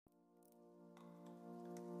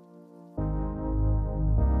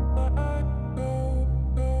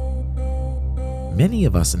Many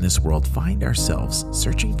of us in this world find ourselves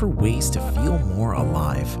searching for ways to feel more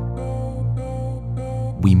alive.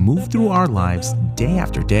 We move through our lives day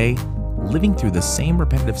after day, living through the same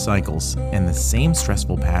repetitive cycles and the same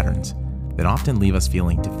stressful patterns that often leave us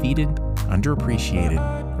feeling defeated, underappreciated,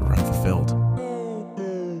 or unfulfilled.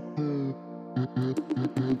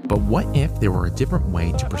 But what if there were a different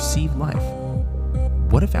way to perceive life?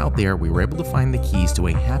 What if out there we were able to find the keys to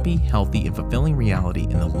a happy, healthy, and fulfilling reality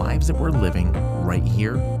in the lives that we're living right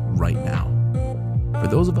here, right now? For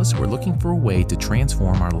those of us who are looking for a way to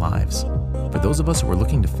transform our lives, for those of us who are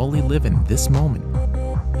looking to fully live in this moment,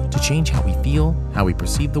 to change how we feel, how we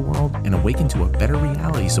perceive the world, and awaken to a better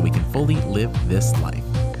reality so we can fully live this life.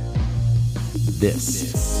 This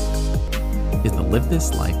is the Live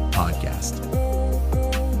This Life podcast.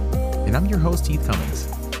 And I'm your host, Heath Cummings.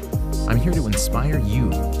 I'm here to inspire you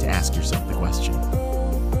to ask yourself the question,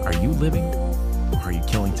 are you living or are you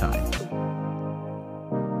killing time?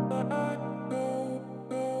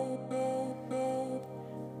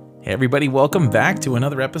 Hey everybody, welcome back to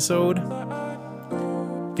another episode.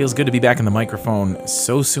 Feels good to be back in the microphone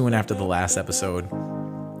so soon after the last episode.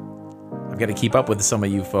 I've got to keep up with some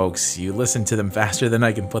of you folks. You listen to them faster than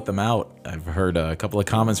I can put them out. I've heard a couple of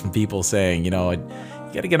comments from people saying, you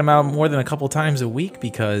got to get them out more than a couple times a week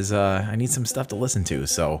because I need some stuff to listen to.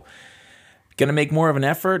 So, going to make more of an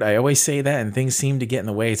effort. I always say that, and things seem to get in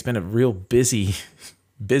the way. It's been a real busy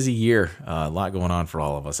year. A lot going on for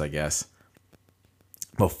all of us, I guess.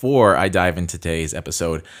 Before I dive into today's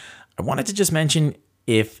episode, I wanted to just mention,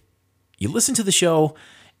 if you listen to the show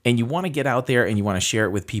and you want to get out there and you want to share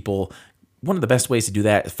it with people, one of the best ways to do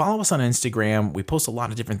that is follow us on Instagram. We post a lot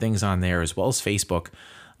of different things on there, as well as Facebook.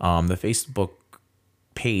 The Facebook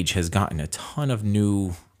page has gotten a ton of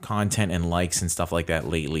new content and likes and stuff like that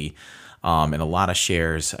lately, and a lot of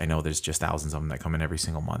shares. I know there's just thousands of them that come in every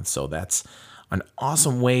single month. So that's an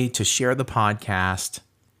awesome way to share the podcast.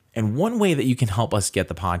 And one way that you can help us get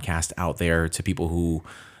the podcast out there to people who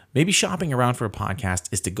may be shopping around for a podcast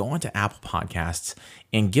is to go onto Apple Podcasts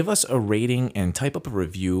and give us a rating and type up a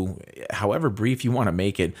review, however brief you want to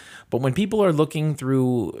make it. But when people are looking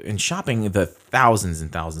through and shopping the thousands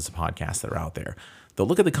and thousands of podcasts that are out there, they'll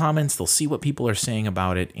look at the comments, they'll see what people are saying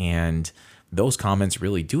about it, and those comments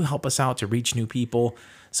really do help us out to reach new people.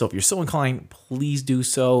 So if you're so inclined, please do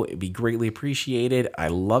so. It'd be greatly appreciated. I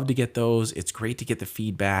love to get those. It's great to get the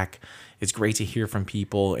feedback. It's great to hear from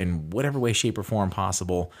people in whatever way, shape, or form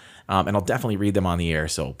possible. And I'll definitely read them on the air.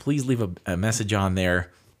 So please leave a message on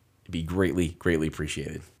there. It'd be greatly, greatly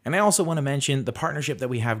appreciated. And I also want to mention the partnership that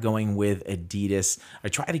we have going with Adidas. I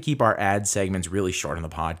try to keep our ad segments really short on the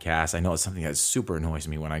podcast. I know it's something that super annoys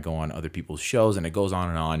me when I go on other people's shows and it goes on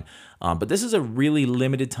and on. But this is a really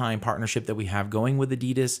limited time partnership that we have going with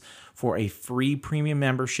Adidas for a free premium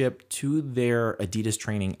membership to their Adidas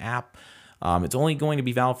training app. It's only going to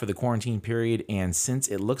be valid for the quarantine period, and since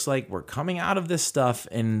it looks like we're coming out of this stuff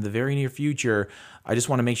in the very near future, I just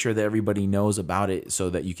want to make sure that everybody knows about it so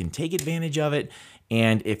that you can take advantage of it.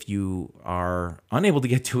 And if you are unable to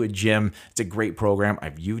get to a gym, it's a great program.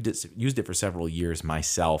 I've used it for several years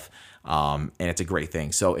myself, and it's a great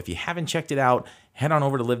thing. So if you haven't checked it out, head on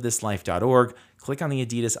over to livethislife.org, click on the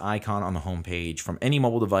Adidas icon on the homepage from any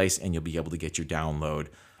mobile device, and you'll be able to get your download.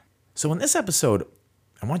 So in this episode,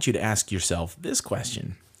 I want you to ask yourself this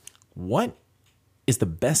question: what is the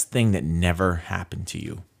best thing that never happened to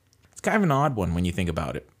you? It's kind of an odd one when you think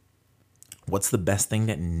about it. What's the best thing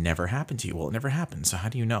that never happened to you? Well, it never happened, so how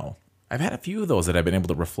do you know? I've had a few of those that I've been able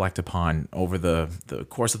to reflect upon over the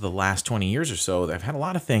course of the last 20 years or so. I've had a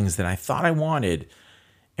lot of things that I thought I wanted,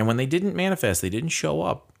 and when they didn't manifest, they didn't show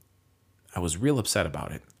up, I was real upset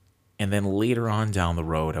about it. And then later on down the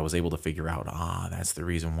road, I was able to figure out, that's the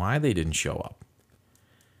reason why they didn't show up.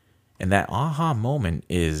 And that aha moment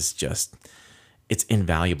is just, it's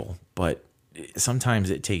invaluable. But sometimes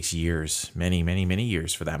it takes years, many, many, many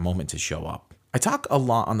years for that moment to show up. I talk a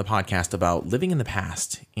lot on the podcast about living in the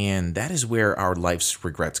past, and that is where our life's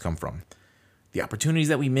regrets come from. The opportunities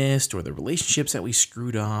that we missed, or the relationships that we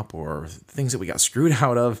screwed up, or things that we got screwed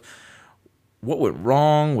out of. What went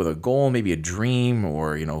wrong with a goal, maybe a dream,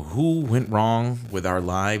 or, who went wrong with our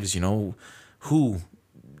lives, who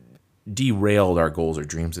derailed our goals or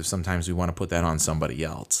dreams, if sometimes we want to put that on somebody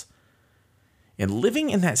else. And living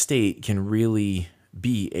in that state can really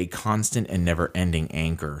be a constant and never-ending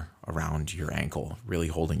anchor around your ankle, really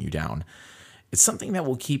holding you down. It's something that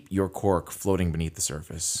will keep your cork floating beneath the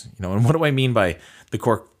surface. And what do I mean by the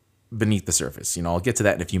cork beneath the surface? I'll get to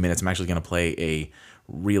that in a few minutes. I'm actually going to play a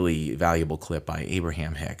really valuable clip by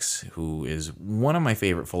Abraham Hicks, who is one of my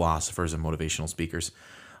favorite philosophers and motivational speakers.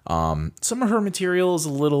 Some of her material is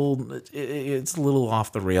it's a little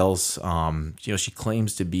off the rails. She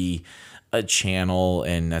claims to be a channel,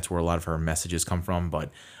 and that's where a lot of her messages come from, but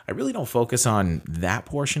I really don't focus on that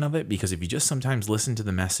portion of it, because if you just sometimes listen to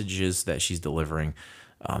the messages that she's delivering,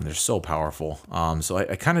 they're so powerful. So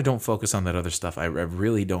I kind of don't focus on that other stuff. I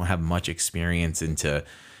really don't have much experience into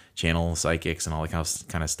channel psychics and all that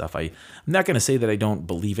kind of stuff. I'm not going to say that I don't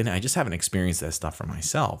believe in it. I just haven't experienced that stuff for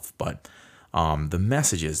myself. But the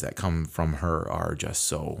messages that come from her are just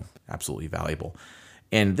so absolutely valuable.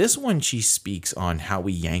 And this one, she speaks on how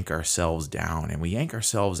we yank ourselves down, and we yank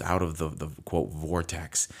ourselves out of the quote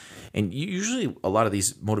vortex. And usually a lot of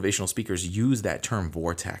these motivational speakers use that term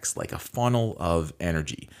vortex like a funnel of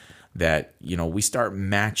energy, that, we start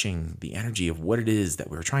matching the energy of what it is that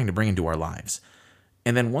we're trying to bring into our lives.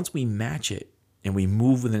 And then once we match it and we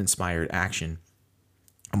move with an inspired action,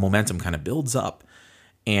 a momentum kind of builds up.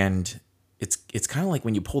 And it's kind of like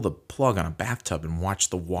when you pull the plug on a bathtub and watch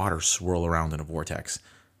the water swirl around in a vortex.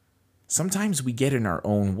 Sometimes we get in our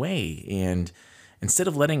own way, and instead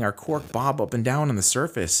of letting our cork bob up and down on the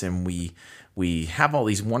surface, and we have all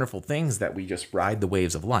these wonderful things that we just ride the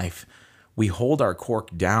waves of life, we hold our cork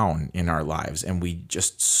down in our lives, and we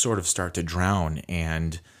just sort of start to drown,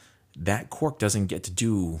 and that cork doesn't get to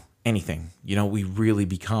do anything. We really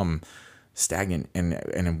become stagnant,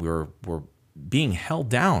 and we're being held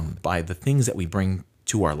down by the things that we bring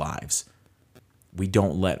to our lives. We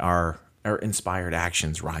don't let our inspired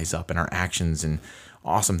actions rise up, and our actions and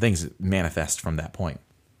awesome things manifest from that point.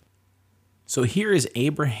 So here is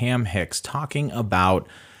Abraham Hicks talking about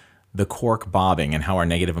the cork bobbing and how our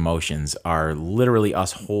negative emotions are literally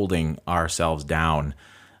us holding ourselves down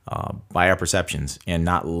by our perceptions and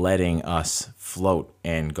not letting us float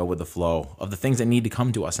and go with the flow of the things that need to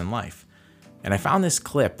come to us in life. And I found this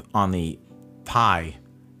clip on the Pi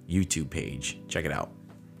YouTube page. Check it out.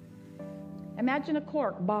 Imagine a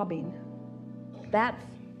cork bobbing. That's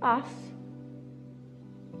us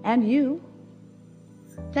and you.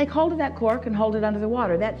 Take hold of that cork and hold it under the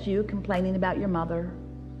water. That's you complaining about your mother.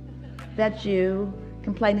 That's you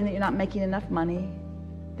complaining that you're not making enough money.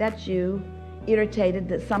 That's you irritated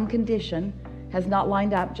that some condition has not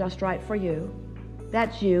lined up just right for you.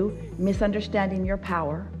 That's you misunderstanding your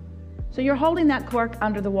power. So you're holding that cork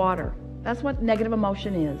under the water. That's what negative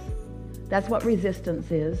emotion is. That's what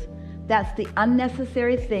resistance is. That's the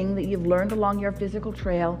unnecessary thing that you've learned along your physical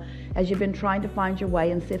trail as you've been trying to find your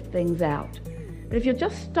way and sift things out. But if you'll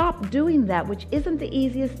just stop doing that, which isn't the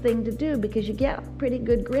easiest thing to do because you get a pretty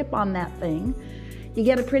good grip on that thing, you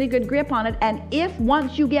get a pretty good grip on it, and if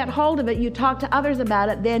once you get hold of it, you talk to others about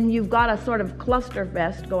it, then you've got a sort of cluster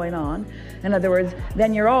fest going on. In other words,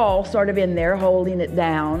 then you're all sort of in there holding it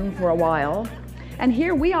down for a while. And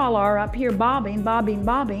here we all are up here bobbing,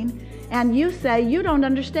 and you say, you don't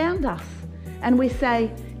understand us. And we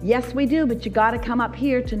say, yes, we do, but you got to come up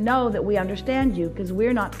here to know that we understand you, because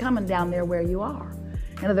we're not coming down there where you are.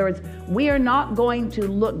 In other words, we are not going to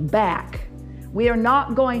look back. We are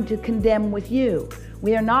not going to condemn with you.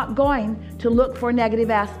 We are not going to look for negative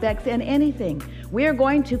aspects in anything. We are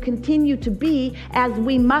going to continue to be as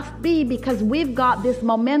we must be because we've got this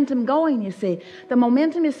momentum going, you see. The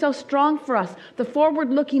momentum is so strong for us. The forward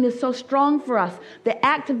looking is so strong for us. The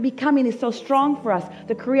act of becoming is so strong for us.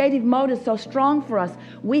 The creative mode is so strong for us.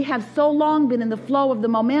 We have so long been in the flow of the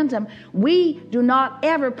momentum. We do not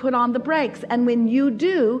ever put on the brakes. And when you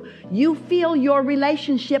do, you feel your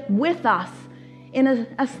relationship with us in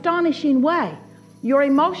an astonishing way. Your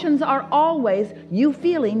emotions are always you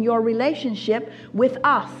feeling your relationship with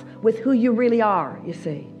us, with who you really are, you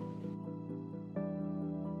see.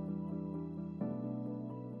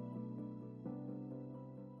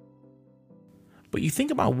 But you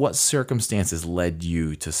think about what circumstances led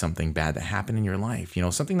you to something bad that happened in your life,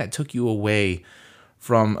 something that took you away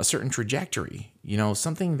from a certain trajectory,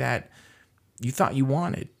 something that you thought you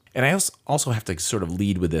wanted. And I also have to sort of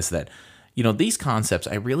lead with this, that these concepts,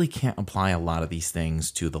 I really can't apply a lot of these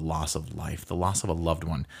things to the loss of life, the loss of a loved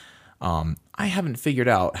one. I haven't figured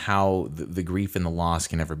out how the grief and the loss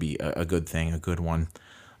can ever be a good thing, a good one.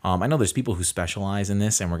 I know there's people who specialize in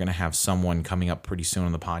this, and we're going to have someone coming up pretty soon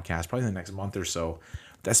on the podcast, probably in the next month or so,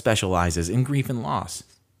 that specializes in grief and loss.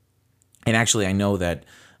 And actually, I know that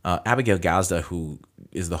Abigail Gazda, who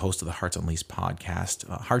is the host of the Hearts Unleashed podcast,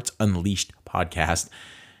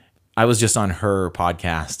 I was just on her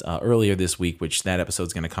podcast earlier this week, which that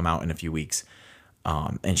episode's going to come out in a few weeks.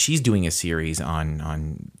 And she's doing a series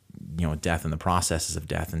on death and the processes of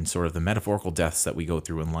death and sort of the metaphorical deaths that we go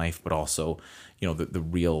through in life, but also, the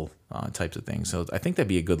real types of things. So I think that'd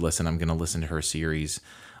be a good listen. I'm going to listen to her series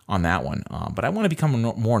on that one. But I want to become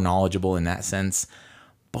more knowledgeable in that sense.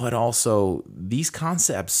 But also these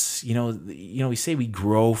concepts, we say we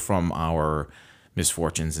grow from our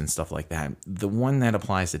misfortunes and stuff like that. The one that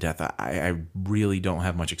applies to death, I really don't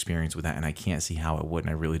have much experience with that, and I can't see how it would, and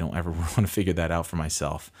I really don't ever want to figure that out for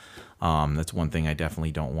myself. That's one thing I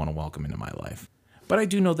definitely don't want to welcome into my life. But I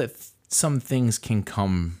do know that some things can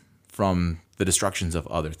come from the destructions of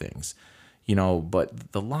other things,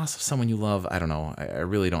 but the loss of someone you love, I don't know. I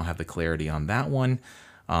really don't have the clarity on that one.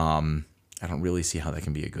 I don't really see how that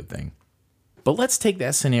can be a good thing. But let's take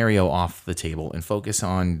that scenario off the table and focus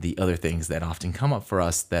on the other things that often come up for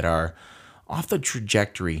us that are off the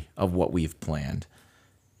trajectory of what we've planned.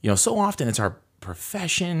 So often it's our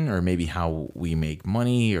profession or maybe how we make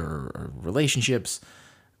money or relationships.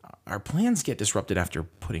 Our plans get disrupted after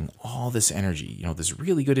putting all this energy, this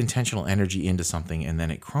really good intentional energy into something, and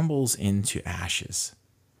then it crumbles into ashes.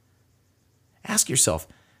 Ask yourself,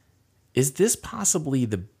 is this possibly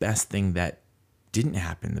the best thing that didn't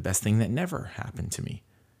happen, the best thing that never happened to me?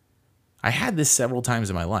 I had this several times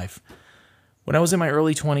in my life. When I was in my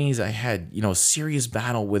early 20s, I had, a serious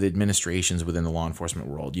battle with administrations within the law enforcement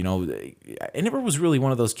world. I never was really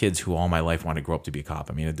one of those kids who all my life wanted to grow up to be a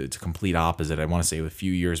cop. I mean, it's a complete opposite. I want to say a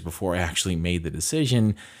few years before I actually made the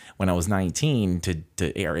decision when I was 19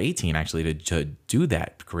 or 18 actually to do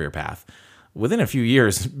that career path. Within a few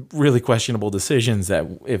years, really questionable decisions that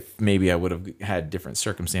if maybe I would have had different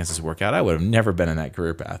circumstances work out, I would have never been in that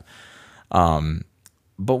career path.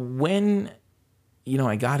 But when,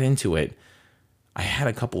 I got into it, I had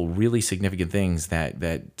a couple really significant things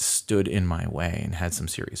that stood in my way and had some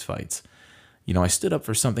serious fights. I stood up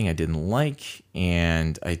for something I didn't like,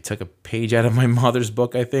 and I took a page out of my mother's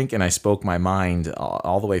book, I think, and I spoke my mind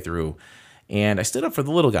all the way through. And I stood up for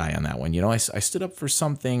the little guy on that one. I stood up for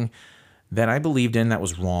something that I believed in that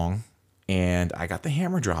was wrong, and I got the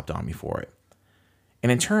hammer dropped on me for it. And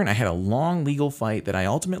in turn, I had a long legal fight that I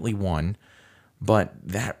ultimately won, but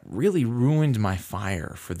that really ruined my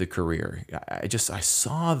fire for the career. I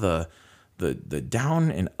saw the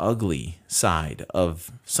down and ugly side of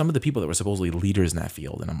some of the people that were supposedly leaders in that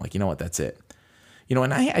field, and I'm like, you know what, that's it.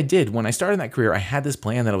 And I did. When I started that career, I had this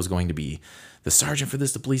plan that I was going to be the sergeant for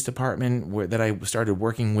the police department that I started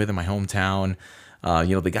working with in my hometown.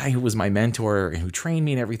 The guy who was my mentor and who trained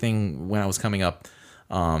me and everything when I was coming up,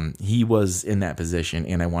 he was in that position,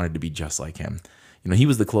 and I wanted to be just like him. He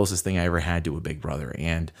was the closest thing I ever had to a big brother,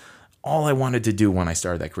 and all I wanted to do when I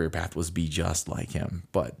started that career path was be just like him.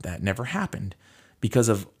 But that never happened because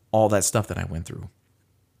of all that stuff that I went through.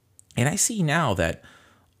 And I see now that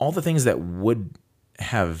all the things that would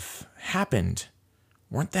have happened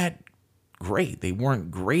weren't that great. They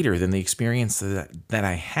weren't greater than the experience that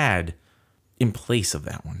I had in place of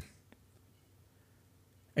that one.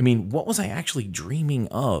 I mean, what was I actually dreaming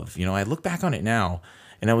of? I look back on it now,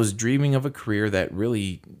 and I was dreaming of a career that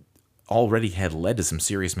really already had led to some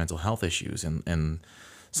serious mental health issues and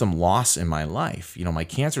some loss in my life. My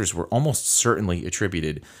cancers were almost certainly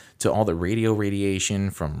attributed to all the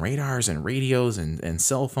radiation from radars and radios and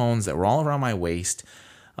cell phones that were all around my waist.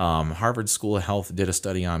 Harvard School of Health did a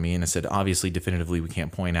study on me, and it said, obviously, definitively, we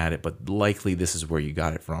can't point at it, but likely this is where you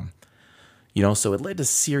got it from. So it led to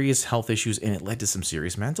serious health issues, and it led to some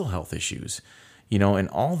serious mental health issues, and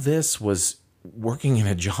all this was working in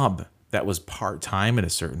a job that was part-time at a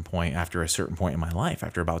certain point, after a certain point in my life.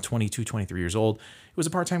 After about 22, 23 years old, it was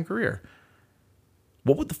a part-time career.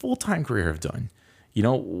 What would the full-time career have done?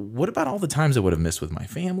 What about all the times I would have missed with my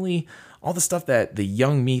family? All the stuff that the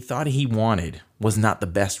young me thought he wanted was not the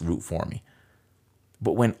best route for me.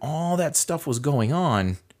 But when all that stuff was going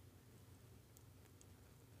on,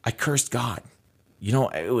 I cursed God.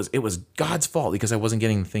 It was God's fault because I wasn't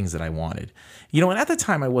getting the things that I wanted. And at the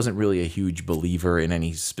time I wasn't really a huge believer in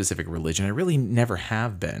any specific religion. I really never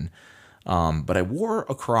have been. But I wore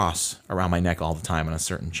a cross around my neck all the time on a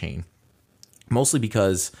certain chain. Mostly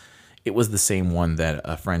because it was the same one that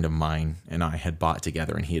a friend of mine and I had bought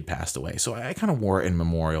together, and he had passed away. So I kind of wore it in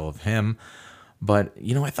memorial of him. But,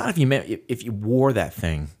 I thought if you wore that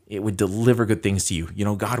thing, it would deliver good things to you.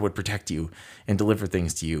 God would protect you and deliver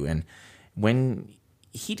things to you. And when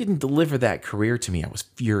he didn't deliver that career to me, I was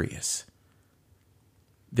furious.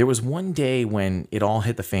 There was one day when it all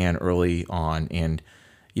hit the fan early on, and,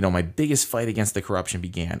 my biggest fight against the corruption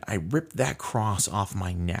began. I ripped that cross off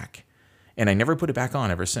my neck, and I never put it back on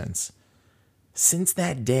ever since. Since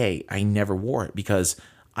that day, I never wore it because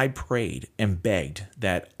I prayed and begged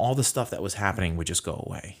that all the stuff that was happening would just go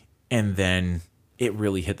away. And then it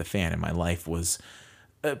really hit the fan, and my life was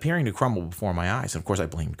appearing to crumble before my eyes. And of course, I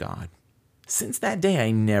blamed God. Since that day,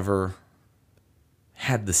 I never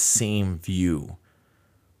had the same view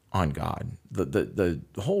on God. The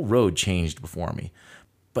whole road changed before me.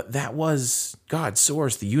 But that was God,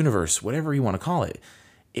 source, the universe, whatever you want to call it.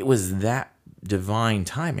 It was that divine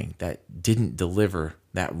timing that didn't deliver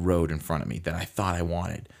that road in front of me that I thought I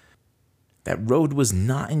wanted. That road was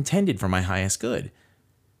not intended for my highest good.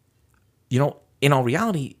 In all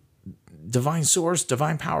reality, divine source,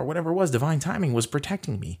 divine power, whatever it was, divine timing was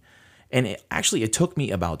protecting me. And it took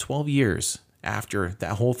me about 12 years after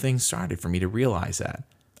that whole thing started for me to realize that.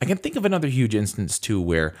 I can think of another huge instance too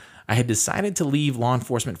where I had decided to leave law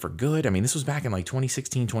enforcement for good. I mean, this was back in like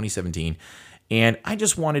 2016, 2017. And I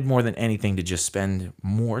just wanted more than anything to just spend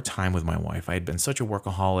more time with my wife. I had been such a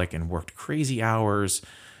workaholic and worked crazy hours,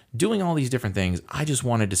 doing all these different things. I just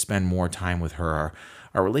wanted to spend more time with her.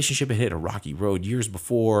 Our relationship had hit a rocky road years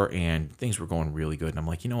before, and things were going really good. And I'm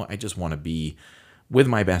like, you know what? I just want to be with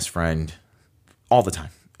my best friend all the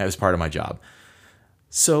time as part of my job.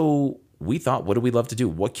 So we thought, what do we love to do?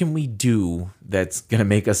 What can we do that's going to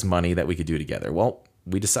make us money that we could do together? Well,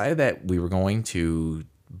 we decided that we were going to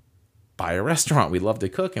buy a restaurant. We love to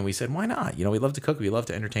cook, and we said, why not? We love to cook. We love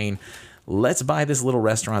to entertain. Let's buy this little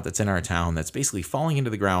restaurant that's in our town that's basically falling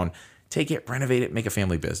into the ground, take it, renovate it, make a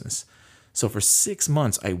family business. So for 6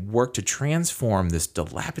 months, I worked to transform this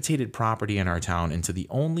dilapidated property in our town into the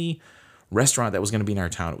only restaurant that was going to be in our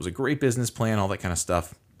town. It was a great business plan, all that kind of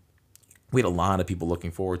stuff. We had a lot of people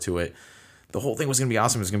looking forward to it. The whole thing was going to be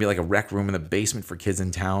awesome. It was going to be like a rec room in the basement for kids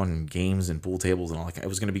in town and games and pool tables and all that. It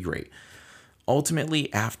was going to be great.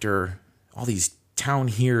 Ultimately, after all these town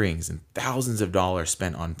hearings and thousands of dollars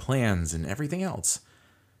spent on plans and everything else,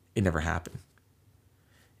 it never happened.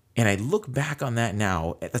 And I look back on that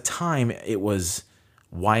now. At the time, it was,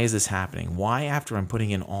 why is this happening? Why, after I'm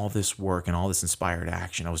putting in all this work and all this inspired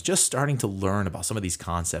action, I was just starting to learn about some of these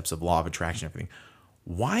concepts of law of attraction and everything.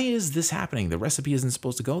 Why is this happening? The recipe isn't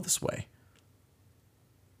supposed to go this way.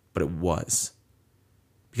 But it was.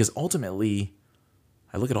 Because ultimately,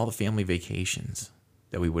 I look at all the family vacations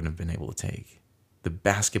that we wouldn't have been able to take. The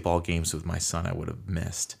basketball games with my son I would have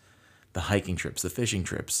missed. The hiking trips, the fishing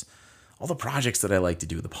trips, all the projects that I like to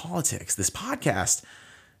do, the politics, this podcast.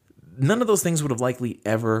 None of those things would have likely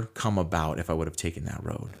ever come about if I would have taken that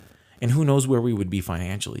road. And who knows where we would be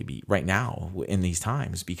financially right now in these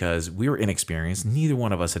times, because we were inexperienced. Neither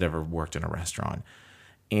one of us had ever worked in a restaurant.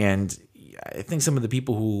 And I think some of the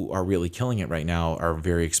people who are really killing it right now are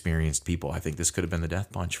very experienced people. I think this could have been the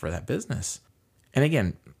death punch for that business. And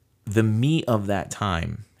again, the me of that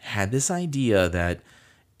time had this idea that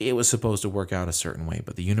it was supposed to work out a certain way,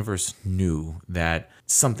 but the universe knew that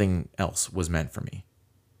something else was meant for me.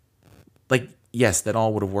 Like, yes, that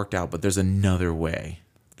all would have worked out, but there's another way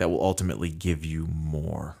that will ultimately give you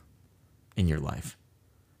more in your life.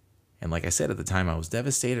 And like I said, at the time I was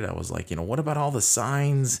devastated. I was like, what about all the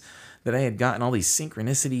signs that I had gotten, all these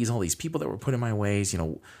synchronicities, all these people that were put in my ways,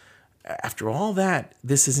 after all that,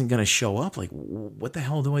 this isn't going to show up. Like, what the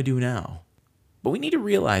hell do I do now? But we need to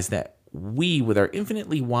realize that we, with our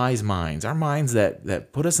infinitely wise minds, our minds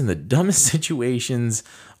that put us in the dumbest situations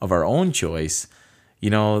of our own choice,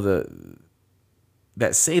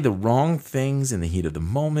 that say the wrong things in the heat of the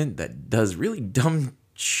moment, that does really dumb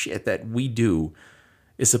shit that we do,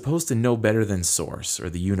 is supposed to know better than source or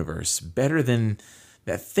the universe, better than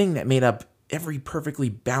that thing that made up every perfectly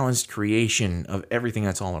balanced creation of everything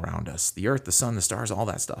that's all around us, the earth, the sun, the stars, all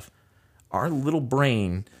that stuff. Our little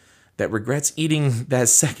brain that regrets eating that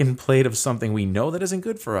second plate of something we know that isn't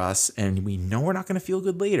good for us and we know we're not going to feel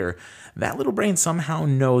good later, that little brain somehow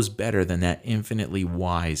knows better than that infinitely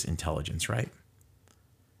wise intelligence, right?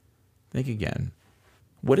 Think again.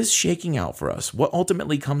 What is shaking out for us? What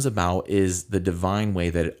ultimately comes about is the divine way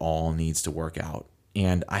that it all needs to work out.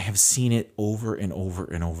 And I have seen it over and over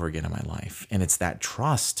and over again in my life. And it's that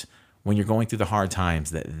trust when you're going through the hard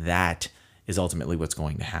times that is ultimately what's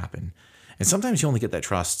going to happen. And sometimes you only get that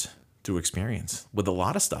trust through experience with a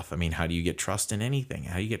lot of stuff. I mean, how do you get trust in anything?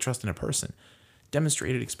 How do you get trust in a person?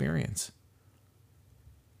 Demonstrated experience.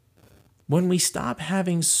 When we stop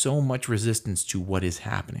having so much resistance to what is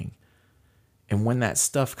happening, and when that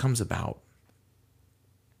stuff comes about,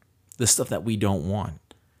 the stuff that we don't want,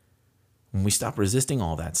 when we stop resisting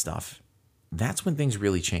all that stuff, that's when things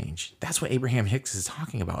really change. That's what Abraham Hicks is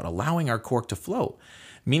talking about, allowing our cork to float.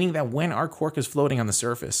 Meaning that when our cork is floating on the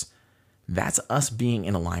surface, that's us being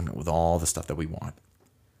in alignment with all the stuff that we want.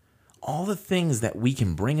 All the things that we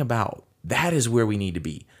can bring about, that is where we need to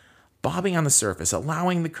be. Bobbing on the surface,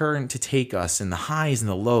 allowing the current to take us in the highs and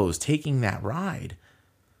the lows, taking that ride.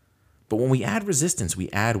 But when we add resistance, we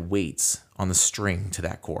add weights on the string to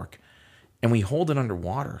that cork, and we hold it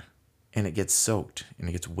underwater, and it gets soaked, and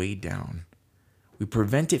it gets weighed down. We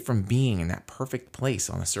prevent it from being in that perfect place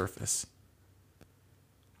on the surface.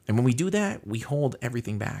 And when we do that, we hold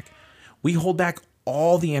everything back. We hold back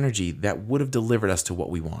all the energy that would have delivered us to what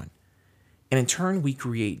we want. And in turn, we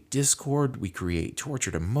create discord, we create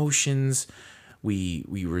tortured emotions, we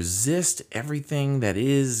resist everything that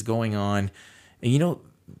is going on. And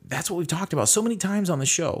that's what we've talked about so many times on the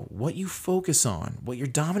show. What you focus on, what your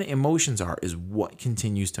dominant emotions are, is what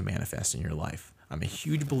continues to manifest in your life. I'm a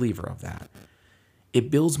huge believer of that.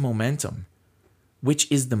 It builds momentum,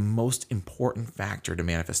 which is the most important factor to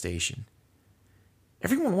manifestation.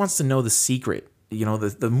 Everyone wants to know the secret,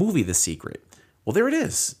 the movie The Secret. Well, there it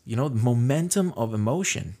is. The momentum of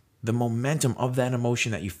emotion, the momentum of that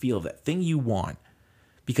emotion that you feel, that thing you want,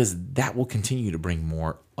 because that will continue to bring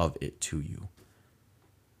more of it to you.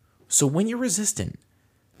 So when you're resistant,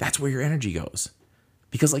 that's where your energy goes.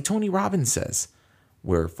 Because like Tony Robbins says,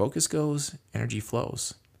 where focus goes, energy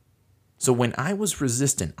flows. So when I was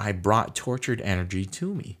resistant, I brought tortured energy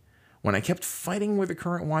to me. When I kept fighting where the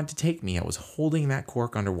current wanted to take me, I was holding that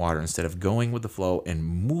cork underwater instead of going with the flow and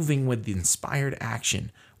moving with the inspired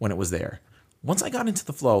action when it was there. Once I got into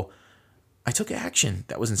the flow, I took action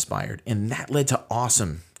that was inspired, and that led to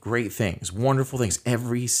awesome, great things, wonderful things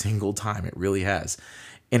every single time. It really has.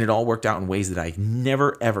 And it all worked out in ways that I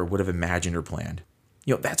never, ever would have imagined or planned.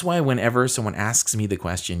 That's why whenever someone asks me the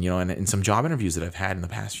question, and in some job interviews that I've had in the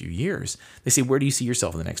past few years, they say, where do you see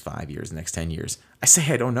yourself in the next 5 years, the next 10 years? I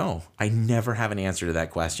say, I don't know. I never have an answer to that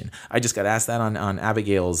question. I just got asked that on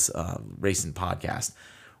Abigail's recent podcast.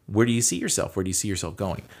 Where do you see yourself? Where do you see yourself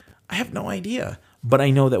going? I have no idea, but I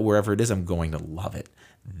know that wherever it is, I'm going to love it.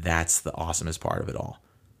 That's the awesomest part of it all.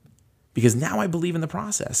 Because now I believe in the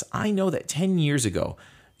process. I know that 10 years ago,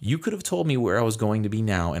 you could have told me where I was going to be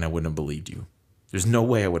now, and I wouldn't have believed you. There's no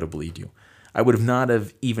way I would have believed you. I would have not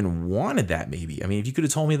have even wanted that maybe. I mean, if you could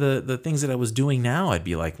have told me the things that I was doing now, I'd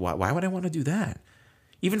be like, why would I want to do that?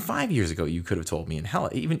 Even 5 years ago, you could have told me, and hell,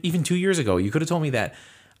 even 2 years ago, you could have told me that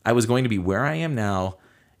I was going to be where I am now,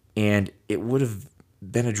 and it would have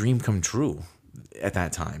been a dream come true at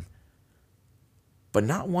that time. But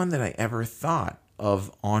not one that I ever thought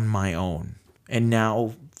of on my own. And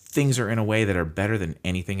now things are in a way that are better than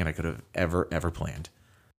anything that I could have ever planned.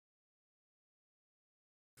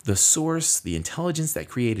 The source, the intelligence that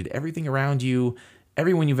created everything around you,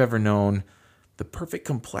 everyone you've ever known, the perfect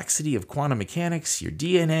complexity of quantum mechanics, your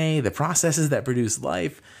DNA, the processes that produce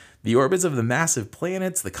life, the orbits of the massive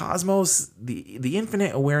planets, the cosmos, the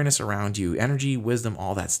infinite awareness around you, energy, wisdom,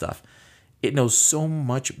 all that stuff. It knows so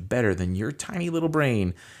much better than your tiny little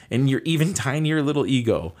brain and your even tinier little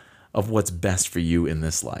ego of what's best for you in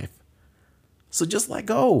this life. So just let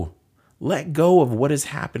go. Let go of what is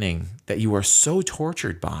happening that you are so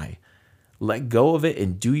tortured by. Let go of it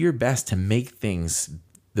and do your best to make things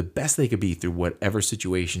the best they could be through whatever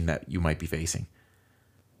situation that you might be facing.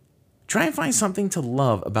 Try and find something to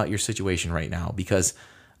love about your situation right now, because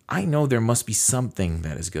I know there must be something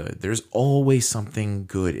that is good. There's always something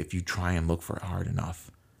good if you try and look for it hard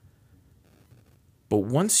enough. But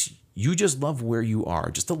once you just love where you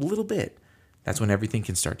are just a little bit, that's when everything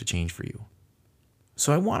can start to change for you.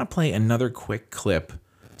 So I want to play another quick clip,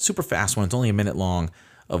 super fast one, it's only a minute long,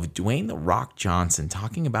 of Dwayne "The Rock" Johnson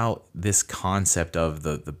talking about this concept of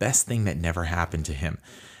the best thing that never happened to him.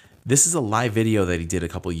 This is a live video that he did a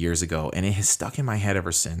couple years ago, and it has stuck in my head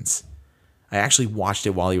ever since. I actually watched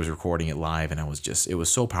it while he was recording it live, and it was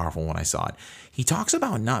so powerful when I saw it. He talks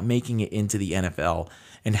about not making it into the NFL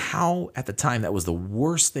and how at the time that was the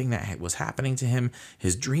worst thing that was happening to him.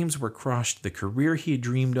 His dreams were crushed. The career he had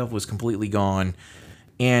dreamed of was completely gone.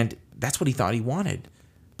 And that's what he thought he wanted.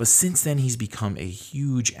 But since then, he's become a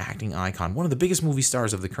huge acting icon, one of the biggest movie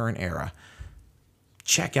stars of the current era.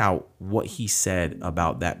 Check out what he said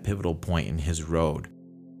about that pivotal point in his road.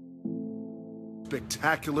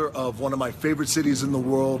 Spectacular of one of my favorite cities in the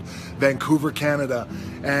world, Vancouver, Canada.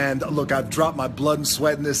 And look, I've dropped my blood and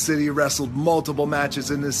sweat in this city, wrestled multiple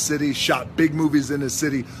matches in this city, shot big movies in this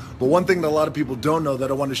city. But one thing that a lot of people don't know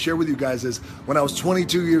that I want to share with you guys is when I was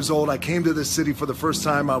 22 years old, I came to this city for the first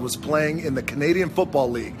time. I was playing in the Canadian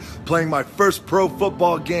Football League, playing my first pro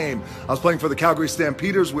football game. I was playing for the Calgary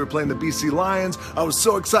Stampeders. We were playing the BC Lions. I was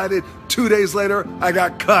so excited. 2 days later, I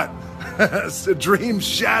got cut. A dream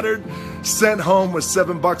shattered, sent home with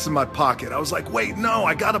 $7 in my pocket. I was like, wait, no,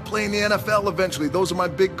 I got to play in the NFL eventually. Those are my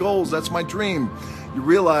big goals. That's my dream. You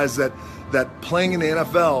realize that playing in the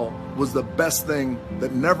NFL was the best thing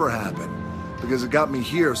that never happened because it got me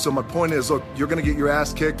here. So my point is, look, you're going to get your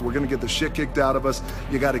ass kicked. We're going to get the shit kicked out of us.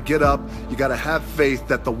 You got to get up. You got to have faith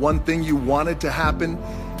that the one thing you wanted to happen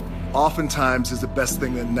oftentimes is the best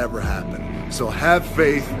thing that never happened. So have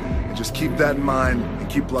faith and just keep that in mind and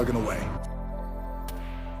keep plugging away.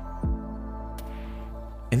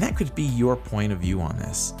 And that could be your point of view on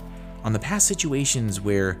this. On the past situations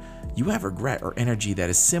where you have regret or energy that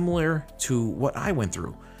is similar to what I went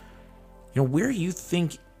through. Where you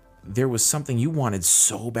think there was something you wanted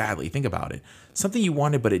so badly. Think about it. Something you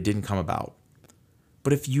wanted, but it didn't come about.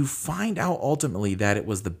 But if you find out ultimately that it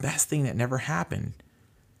was the best thing that never happened,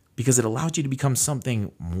 because it allowed you to become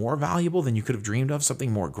something more valuable than you could have dreamed of,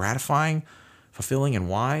 something more gratifying, fulfilling, and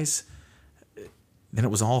wise, then it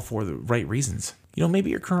was all for the right reasons. Maybe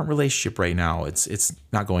your current relationship right now, it's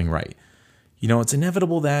not going right. It's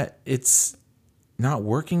inevitable that it's not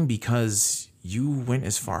working because you went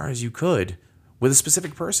as far as you could with a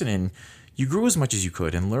specific person and you grew as much as you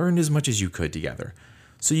could and learned as much as you could together.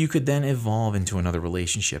 So you could then evolve into another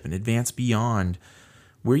relationship and advance beyond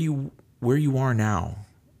where you are now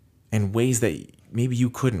in ways that maybe you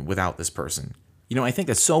couldn't without this person. I think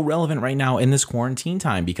that's so relevant right now in this quarantine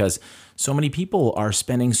time because so many people are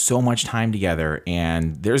spending so much time together,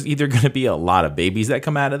 and there's either going to be a lot of babies that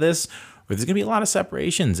come out of this, or there's going to be a lot of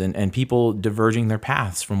separations and people diverging their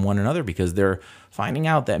paths from one another because they're finding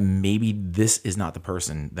out that maybe this is not the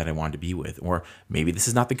person that I want to be with, or maybe this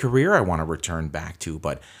is not the career I want to return back to.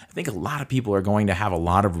 But I think a lot of people are going to have a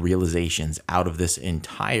lot of realizations out of this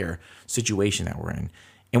entire situation that we're in.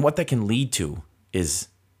 And what that can lead to is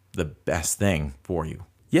the best thing for you.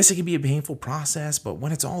 Yes, it can be a painful process, but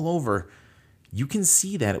when it's all over, you can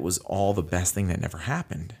see that it was all the best thing that never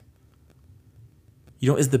happened.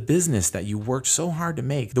 Is the business that you worked so hard to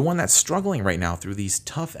make, the one that's struggling right now through these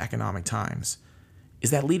tough economic times,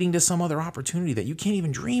 is that leading to some other opportunity that you can't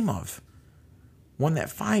even dream of? One that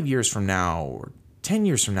 5 years from now or 10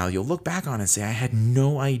 years from now, you'll look back on and say, I had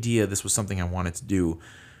no idea this was something I wanted to do,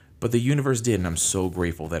 but the universe did, and I'm so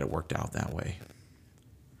grateful that it worked out that way.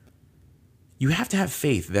 You have to have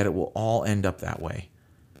faith that it will all end up that way.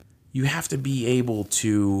 You have to be able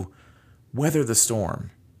to weather the storm.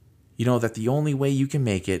 That the only way you can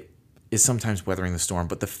make it is sometimes weathering the storm,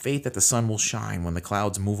 but the faith that the sun will shine when the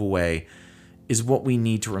clouds move away is what we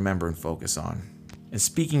need to remember and focus on. And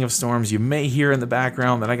speaking of storms, you may hear in the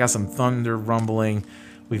background that I got some thunder rumbling.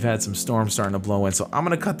 We've had some storms starting to blow in, so I'm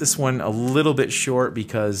going to cut this one a little bit short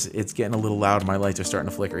because it's getting a little loud. My lights are starting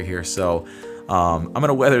to flicker here, so I'm going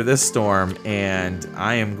to weather this storm, and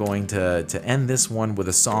I am going to end this one with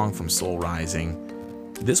a song from Soul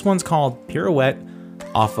Rising. This one's called Pirouette,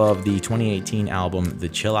 off of the 2018 album The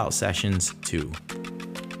Chill Out Sessions 2.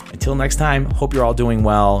 Until next time, hope you're all doing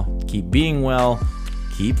well. Keep being well.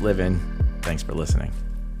 Keep living. Thanks for listening.